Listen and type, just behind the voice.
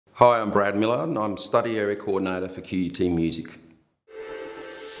Hi, I'm Brad Millard and I'm Study Area Coordinator for QUT Music.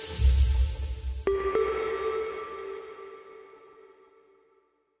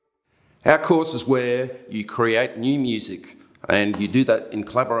 Our course is where you create new music and you do that in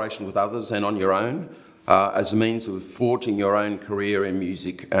collaboration with others and on your own as a means of forging your own career in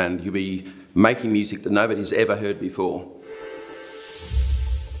music, and you'll be making music that nobody's ever heard before.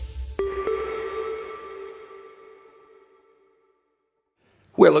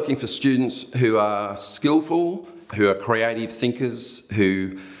 We're looking for students who are skillful, who are creative thinkers,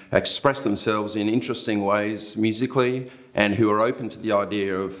 who express themselves in interesting ways musically, and who are open to the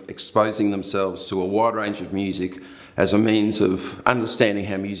idea of exposing themselves to a wide range of music as a means of understanding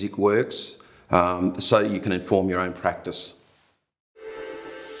how music works, so you can inform your own practice.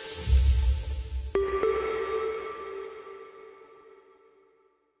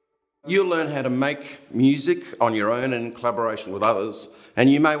 You'll learn how to make music on your own and in collaboration with others, and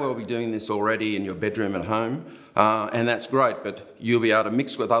you may well be doing this already in your bedroom at home, and that's great, but you'll be able to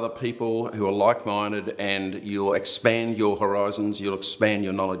mix with other people who are like-minded, and you'll expand your horizons, you'll expand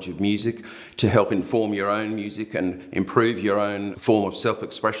your knowledge of music to help inform your own music and improve your own form of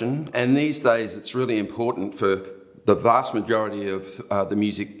self-expression. And these days it's really important for the vast majority of the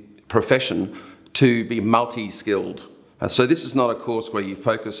music profession to be multi-skilled. So this is not a course where you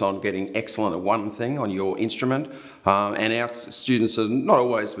focus on getting excellent at one thing on your instrument, and our students are not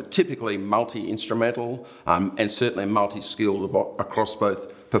always, but typically multi-instrumental and certainly multi-skilled across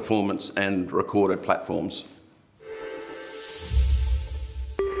both performance and recorded platforms.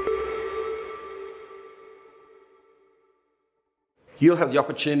 You'll have the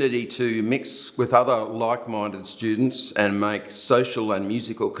opportunity to mix with other like-minded students and make social and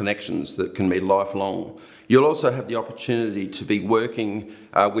musical connections that can be lifelong. You'll also have the opportunity to be working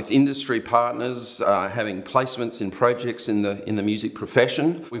with industry partners, having placements in projects in the music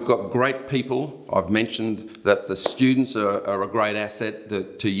profession. We've got great people. I've mentioned that the students are a great asset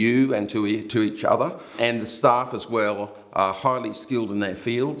to you and to each other, and the staff as well are highly skilled in their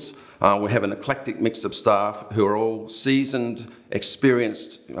fields. We have an eclectic mix of staff who are all seasoned,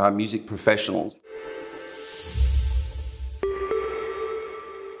 experienced music professionals.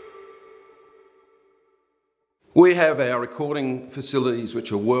 We have our recording facilities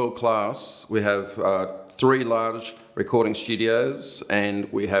which are world class. We have 3 large recording studios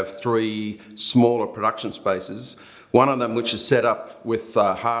and we have 3 smaller production spaces. One of them which is set up with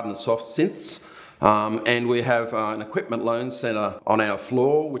hard and soft synths. And we have an equipment loan centre on our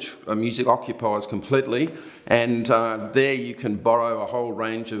floor which music occupies completely, and there you can borrow a whole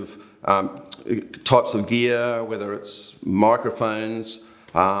range of types of gear, whether it's microphones,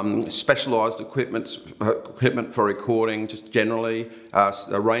 specialised equipment for recording, just generally,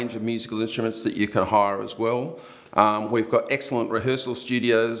 a range of musical instruments that you can hire as well. We've got excellent rehearsal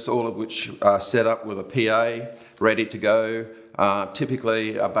studios, all of which are set up with a PA ready to go.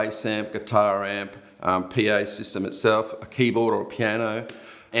 Typically a bass amp, guitar amp, PA system itself, a keyboard or a piano,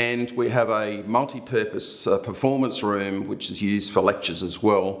 and we have a multi-purpose performance room which is used for lectures as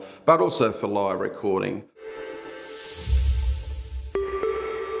well, but also for live recording.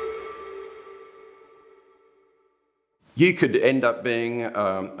 You could end up being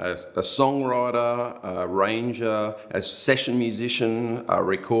a songwriter, a arranger, a session musician, a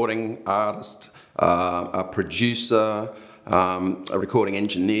recording artist, a producer, a recording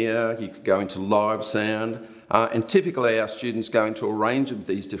engineer. You could go into live sound, and typically our students go into a range of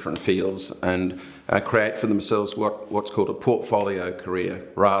these different fields and create for themselves what's called a portfolio career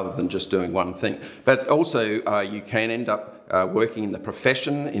rather than just doing one thing. But also you can end up working in the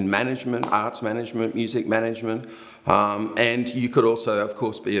profession, in management, arts management, music management, and you could also of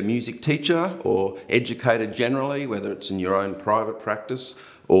course be a music teacher or educator generally, whether it's in your own private practice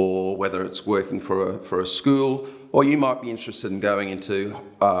or whether it's working for a school, or you might be interested in going into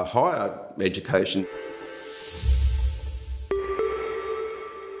higher education.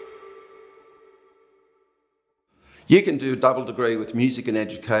 You can do a double degree with music and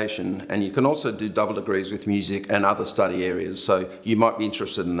education, and you can also do double degrees with music and other study areas, so you might be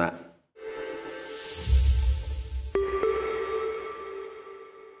interested in that.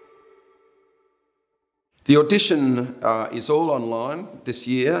 The audition is all online this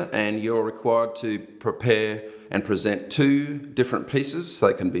year, and you're required to prepare and present 2 different pieces.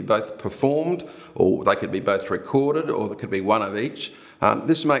 They can be both performed, or they could be both recorded, or there could be one of each.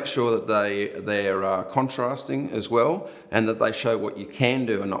 This makes sure that they're contrasting as well, and that they show what you can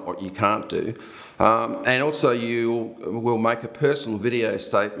do and not what you can't do. And also you will make a personal video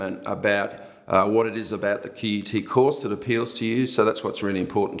statement about what it is about the QUT course that appeals to you, so that's what's really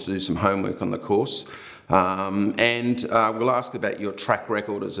important, to do some homework on the course. And we'll ask about your track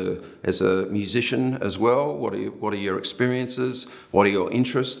record as a musician as well. What are your experiences? What are your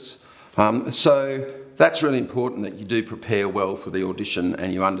interests? So that's really important, that you do prepare well for the audition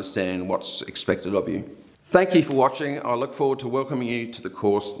and you understand what's expected of you. Thank you for watching. I look forward to welcoming you to the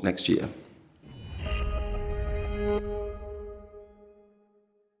course next year.